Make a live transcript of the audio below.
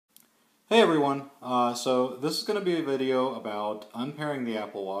Hey everyone, so this is going to be a video about unpairing the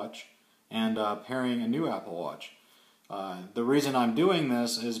Apple Watch and pairing a new Apple Watch. The reason I'm doing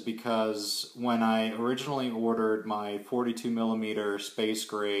this is because when I originally ordered my 42mm space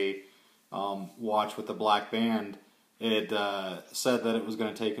gray watch with the black band, it said that it was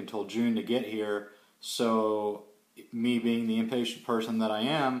going to take until June to get here, so me being the impatient person that I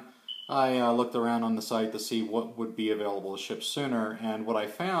am, I looked around on the site to see what would be available to ship sooner, and what I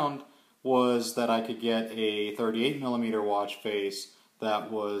found was that I could get a 38mm watch face that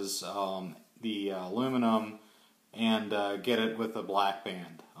was the aluminum and get it with a black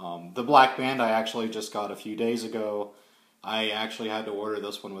band. The black band I actually just got a few days ago. I actually had to order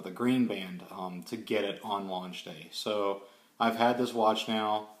this one with a green band to get it on launch day. So I've had this watch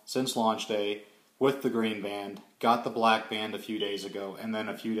now since launch day with the green band, got the black band a few days ago, and then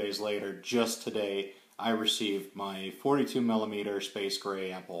a few days later, just today, I received my 42mm space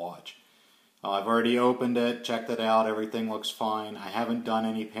gray Apple Watch. I've already opened it, checked it out, everything looks fine. I haven't done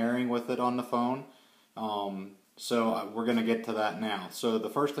any pairing with it on the phone, so we're going to get to that now. So the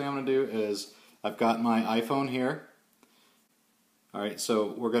first thing I'm going to do is, I've got my iPhone here. Alright,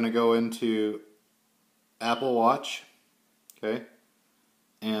 so we're going to go into Apple Watch, okay,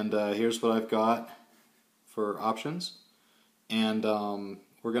 and here's what I've got for options. And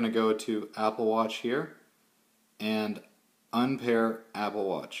we're going to go to Apple Watch here, and unpair Apple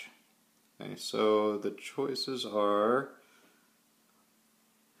Watch. Okay, so the choices are,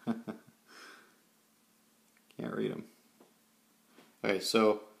 can't read them. Okay,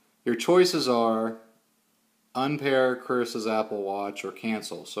 so your choices are unpair Chris's Apple Watch or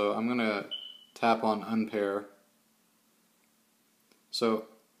cancel. So I'm going to tap on unpair. So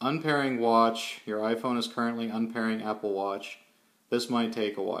unpairing watch, your iPhone is currently unpairing Apple Watch. This might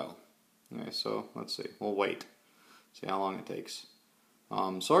take a while. Okay, so let's see, we'll wait, see how long it takes.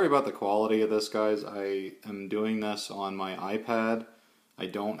 Sorry about the quality of this, guys. I am doing this on my iPad. I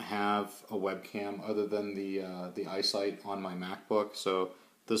don't have a webcam other than the iSight on my MacBook, so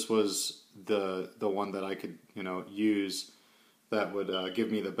this was the one that I could use that would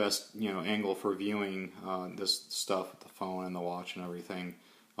give me the best angle for viewing this stuff with the phone and the watch and everything.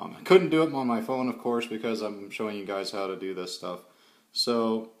 I couldn't do it on my phone, of course, because I'm showing you guys how to do this stuff.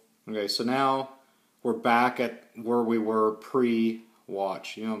 So okay, so now we're back at where we were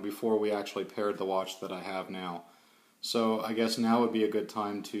pre-watch, before we actually paired the watch that I have now. So I guess now would be a good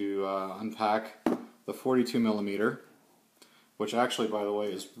time to unpack the 42mm, which actually, by the way,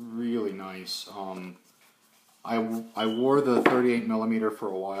 is really nice. I wore the 38mm for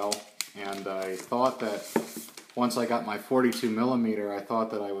a while, and I thought that once I got my 42mm, I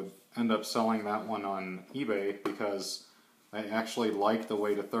thought that I would end up selling that one on eBay because I actually like the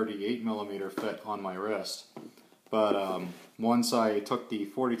way the 38mm fit on my wrist. But once I took the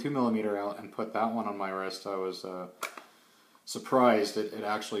 42mm out and put that one on my wrist, I was surprised. It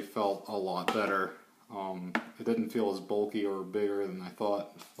actually felt a lot better. It didn't feel as bulky or bigger than I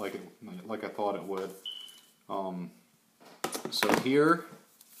thought, like I thought it would. So here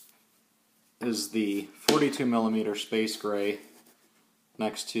is the 42mm space gray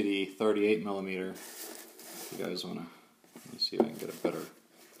next to the 38mm. If you guys want to, let me see if I can get a better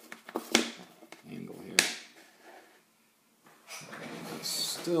angle here. It's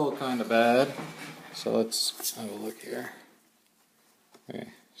still kind of bad, so let's have a look here. Okay,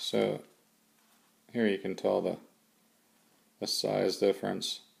 so here you can tell the size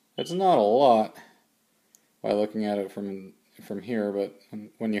difference. It's not a lot by looking at it from here, but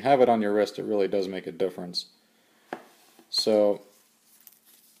when you have it on your wrist, it really does make a difference. So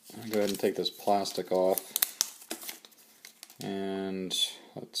I'll go ahead and take this plastic off, and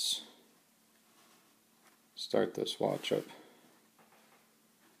let's start this watch up.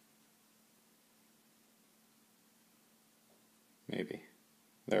 Maybe.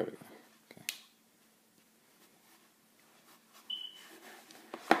 There we go.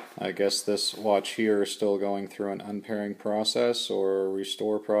 I guess this watch here is still going through an unpairing process or a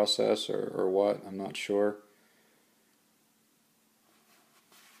restore process or what, I'm not sure.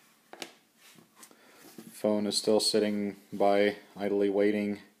 Phone is still sitting by idly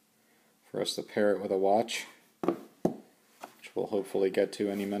waiting for us to pair it with a watch, which we'll hopefully get to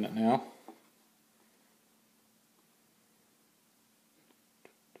any minute now.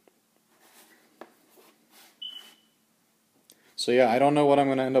 So yeah, I don't know what I'm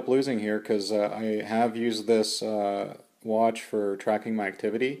going to end up losing here because I have used this watch for tracking my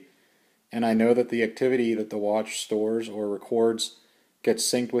activity, and I know that the activity that the watch stores or records gets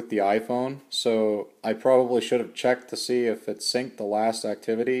synced with the iPhone, so I probably should have checked to see if it synced the last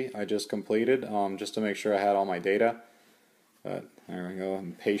activity I just completed, just to make sure I had all my data. But there we go.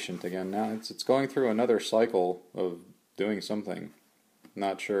 I'm patient again now. It's going through another cycle of doing something.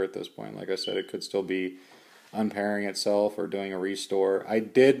 Not sure at this point. Like I said, it could still be unpairing itself or doing a restore. I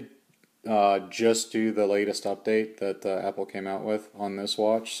did just do the latest update that Apple came out with on this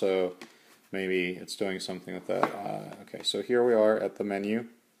watch, so maybe it's doing something with that. Okay, so here we are at the menu.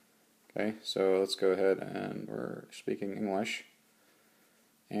 Okay, so let's go ahead and we're speaking English.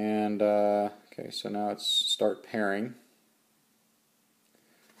 And okay, so now it's start pairing.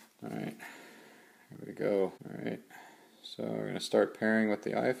 Alright, here we go. Alright, so we're going to start pairing with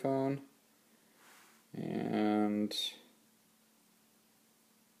the iPhone. And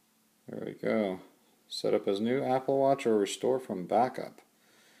there we go. Set up as new Apple Watch or restore from backup.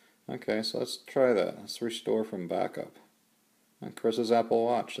 Okay, so let's try that. Let's restore from backup. And Chris's Apple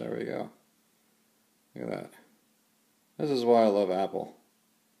Watch, there we go. Look at that. This is why I love Apple.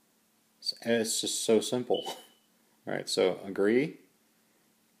 It's just so simple. Alright, so agree.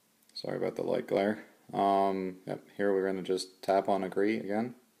 Sorry about the light glare. Yep, here we're going to just tap on agree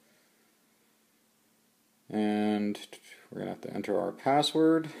again. And we're going to have to enter our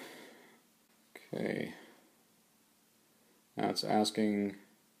password. Okay. Now it's asking,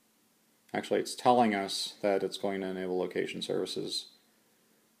 actually it's telling us that it's going to enable location services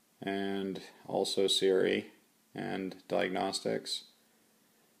and also Siri and diagnostics.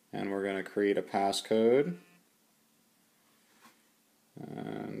 And we're going to create a passcode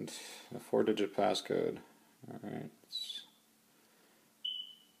and a 4-digit passcode. Alright.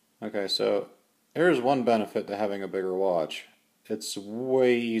 Okay, so here's one benefit to having a bigger watch. It's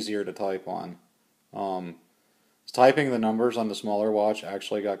way easier to type on. Typing the numbers on the smaller watch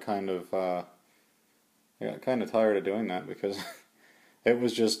actually got kind of I got kind of tired of doing that because it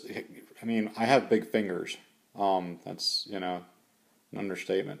was just, I mean, I have big fingers. That's, you know, an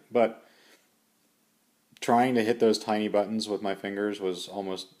understatement. But trying to hit those tiny buttons with my fingers was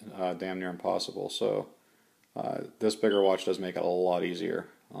almost damn near impossible. So this bigger watch does make it a lot easier.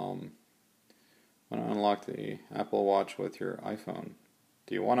 Want to unlock the Apple Watch with your iPhone.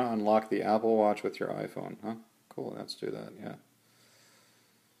 Do you want to unlock the Apple Watch with your iPhone? Huh? Cool, let's do that, yeah.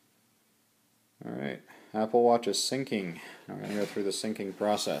 Alright, Apple Watch is syncing. I'm going to go through the syncing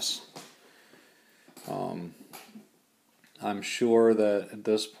process. I'm sure that at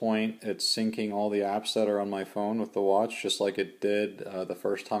this point it's syncing all the apps that are on my phone with the watch, just like it did the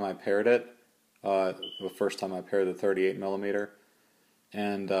first time I paired it. The first time I paired the 38mm.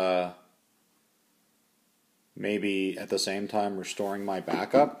 And maybe at the same time restoring my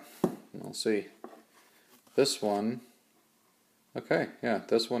backup. We'll see. This one, okay, yeah,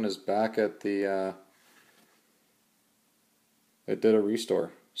 this one is back at the, it did a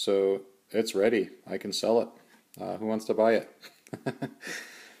restore, so it's ready. I can sell it. Who wants to buy it?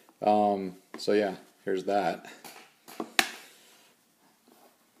 So yeah, here's that.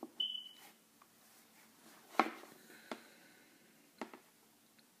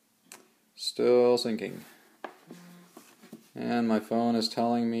 Still syncing. And my phone is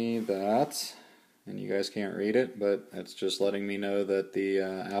telling me that, and you guys can't read it, but it's just letting me know that the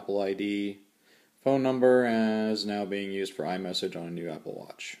Apple ID phone number is now being used for iMessage on a new Apple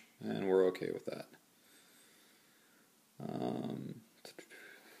Watch. And we're okay with that.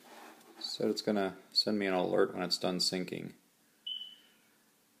 So it's going to send me an alert when it's done syncing.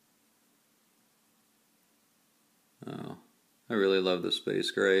 Oh, I really love the space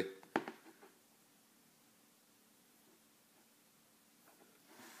gray.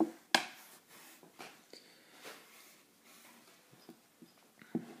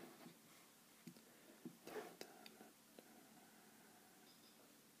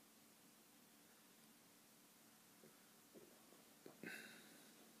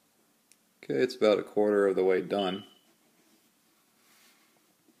 Okay, it's about a quarter of the way done.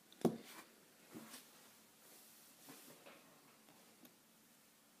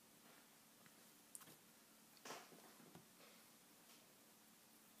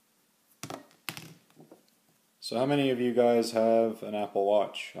 So how many of you guys have an Apple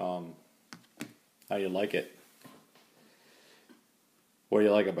Watch? How do you like it? What do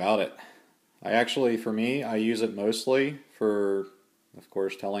you like about it? I actually, for me, I use it mostly for, of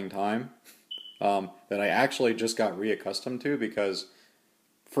course, telling time. That I actually just got reaccustomed to because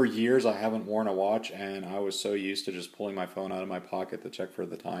for years I haven't worn a watch and I was so used to just pulling my phone out of my pocket to check for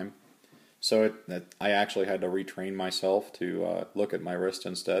the time. So I actually had to retrain myself to look at my wrist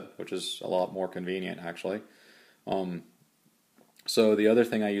instead, which is a lot more convenient actually. So the other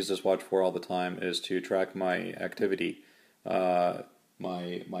thing I use this watch for all the time is to track my activity, my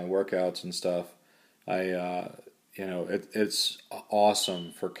workouts and stuff. You know, it's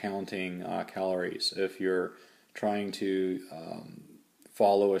awesome for counting calories. If you're trying to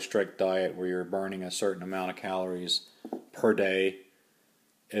follow a strict diet where you're burning a certain amount of calories per day,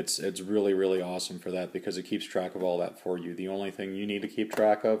 it's really, really awesome for that because it keeps track of all that for you. The only thing you need to keep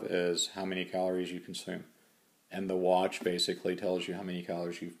track of is how many calories you consume. And the watch basically tells you how many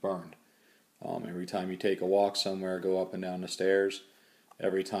calories you've burned. Every time you take a walk somewhere, go up and down the stairs,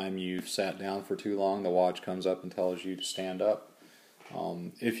 every time you've sat down for too long, the watch comes up and tells you to stand up.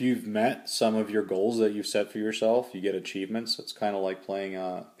 If you've met some of your goals that you've set for yourself, you get achievements. It's kind of like playing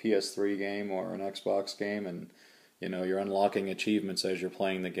a PS3 game or an Xbox game, and you're unlocking achievements as you're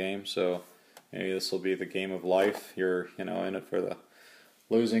playing the game. So maybe this will be the game of life. You're in it for the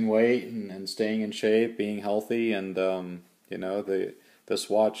losing weight and staying in shape, being healthy, and this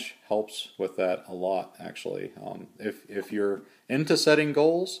watch helps with that a lot, actually. If you're into setting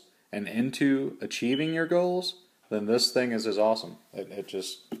goals and into achieving your goals, then this thing is awesome.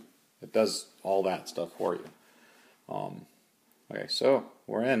 It does all that stuff for you. Okay, so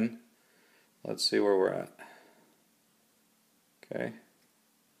we're in. Let's see where we're at. Okay,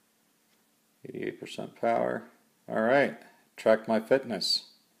 88% power. All right, track my fitness.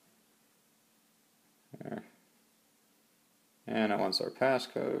 There. And it wants our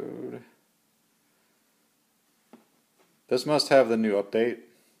passcode. This must have the new update,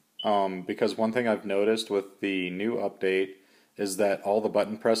 because one thing I've noticed with the new update is that all the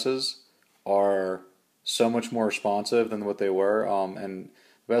button presses are so much more responsive than what they were. And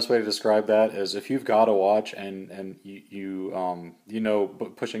the best way to describe that is if you've got a watch and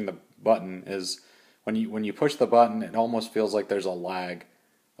pushing the button is when you push the button, it almost feels like there's a lag.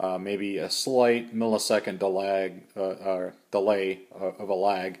 Maybe a slight millisecond delay of a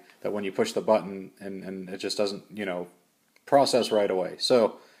lag that when you push the button and it just doesn't process right away.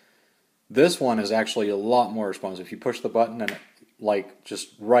 So this one is actually a lot more responsive. If you push the button and just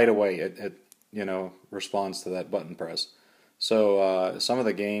right away it responds to that button press. So some of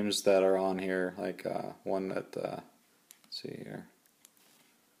the games that are on here, like one that let's see here.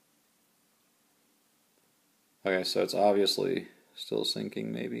 Okay, so it's obviously still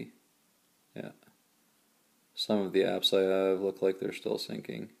syncing, maybe. Yeah. Some of the apps I have look like they're still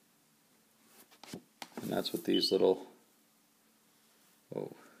syncing. And that's what these little...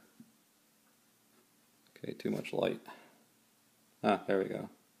 Oh. Okay, too much light. Ah, there we go.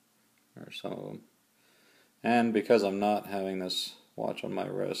 There are some of them. And because I'm not having this watch on my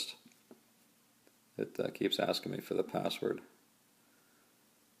wrist, it keeps asking me for the password.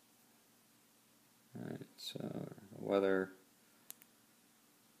 Alright, so weather...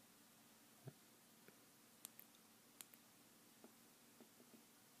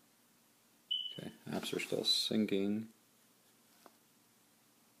 Okay, apps are still syncing.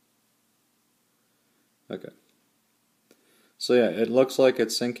 Okay. So yeah, it looks like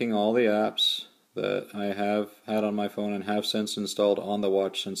it's syncing all the apps that I have had on my phone and have since installed on the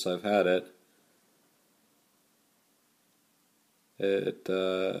watch since I've had it. It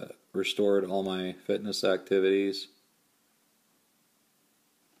restored all my fitness activities.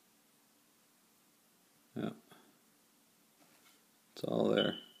 Yeah. It's all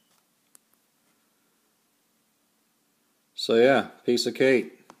there. So yeah, piece of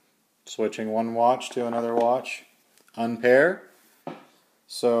cake. Switching one watch to another watch. Unpair.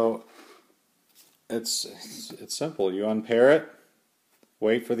 So it's simple. You unpair it,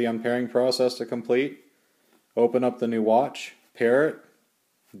 wait for the unpairing process to complete, open up the new watch, pair it,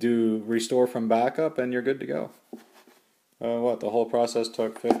 do restore from backup, and you're good to go. The whole process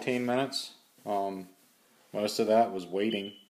took 15 minutes. Most of that was waiting.